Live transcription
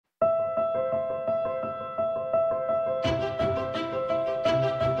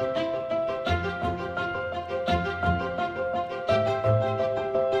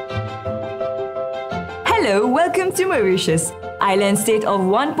Hello, welcome to Mauritius, island state of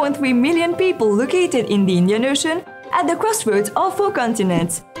 1.3 million people located in the Indian Ocean at the crossroads of 4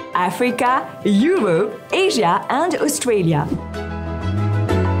 continents: Africa, Europe, Asia and Australia.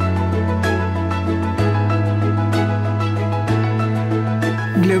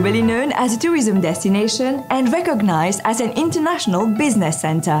 Globally known as a tourism destination and recognized as an international business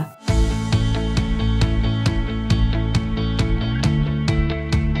center.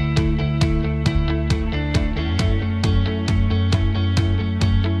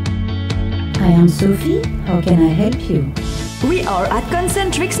 I am Sophie. How can I help you? We are at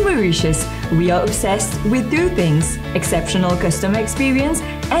Concentrix Mauritius. We are obsessed with 2 things: exceptional customer experience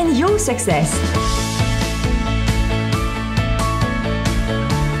and your success.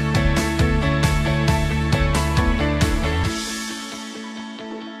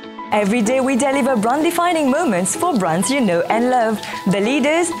 Every day we deliver brand-defining moments for brands you know and love, the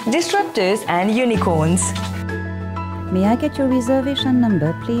leaders, disruptors and unicorns. May I get your reservation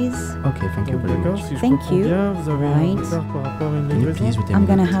number, please? Okay, thank you very much. Thank you. Right. I'm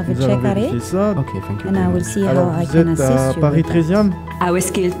gonna have a check at it. Okay, thank you. And I will see how I can assist you with that. Our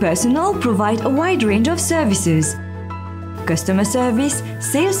skilled personnel provide a wide range of services: customer service,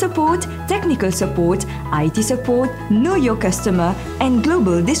 sales support, technical support, IT support, know your customer, and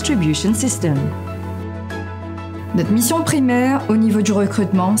global distribution system. Notre mission primaire au niveau du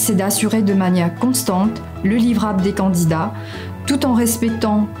recrutement, c'est d'assurer de manière constante le livrable des candidats, tout en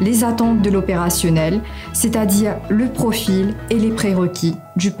respectant les attentes de l'opérationnel, c'est-à-dire le profil et les prérequis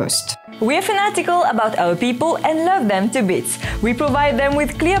du poste. We are fanatical about our people and love them to bits. We provide them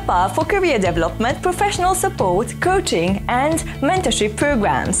with clear path for career development, professional support, coaching and mentorship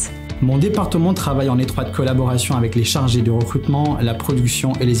programs. Mon département travaille en étroite collaboration avec les chargés de recrutement, la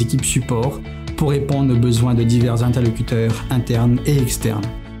production et les équipes support pour répondre aux besoins de divers interlocuteurs internes et externes.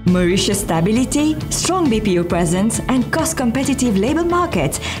 Mauritius stability, strong BPO presence and cost-competitive labor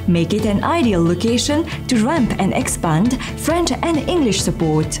market make it an ideal location to ramp and expand French and English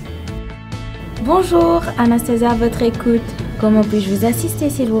support. Bonjour, Anastasia à votre écoute. Comment puis-je vous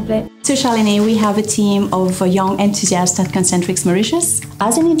assister, s'il vous plaît? So Charlene, we have a team of young enthusiasts at Concentrix Mauritius.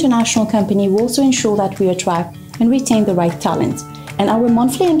 As an international company, we also ensure that we attract and retain the right talent. And our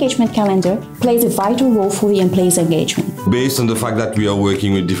monthly engagement calendar plays a vital role for the employees' engagement. Based on the fact that we are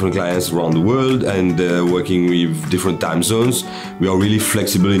working with different clients around the world and working with different time zones, we are really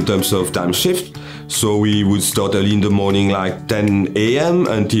flexible in terms of time shift. So we would start early in the morning, like 10 a.m.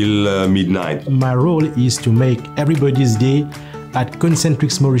 until midnight. My role is to make everybody's day at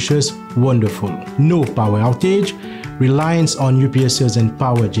Concentrix Mauritius wonderful. No power outage, reliance on UPSs and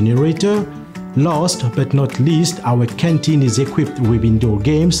power generator. Last but not least, our canteen is equipped with indoor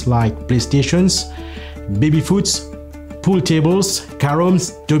games like PlayStations, baby foods, pool tables,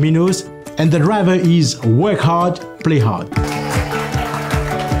 caroms, dominoes, and the driver is work hard, play hard.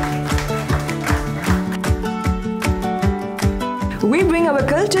 We bring our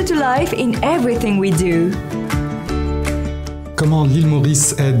culture to life in everything we do. Comment l'île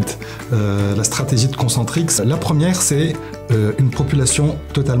Maurice aide la stratégie de Concentrix? La première, c'est une population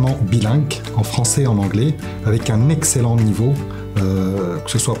totalement bilingue, en français et en anglais, avec un excellent niveau, que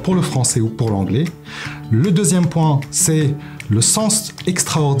ce soit pour le français ou pour l'anglais. Le deuxième point, c'est le sens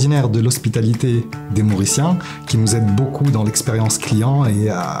extraordinaire de l'hospitalité des Mauriciens, qui nous aide beaucoup dans l'expérience client et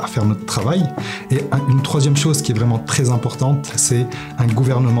à faire notre travail. Et une troisième chose qui est vraiment très importante, c'est un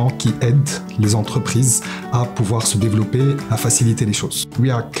gouvernement qui aide les entreprises à pouvoir se développer, à faciliter les choses. We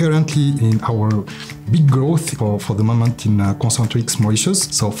are currently in our big growth for the moment in Concentrix Mauritius.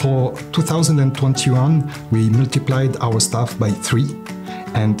 So for 2021, we multiplied our staff by 3.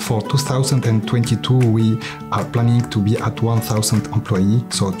 And for 2022, we are planning to be at 1,000 employees,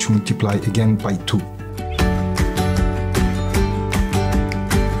 so to multiply again by 2.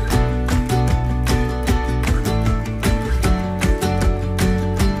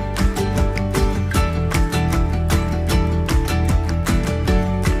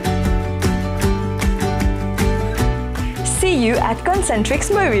 See you at Concentrix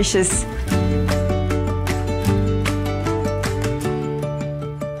Mauritius.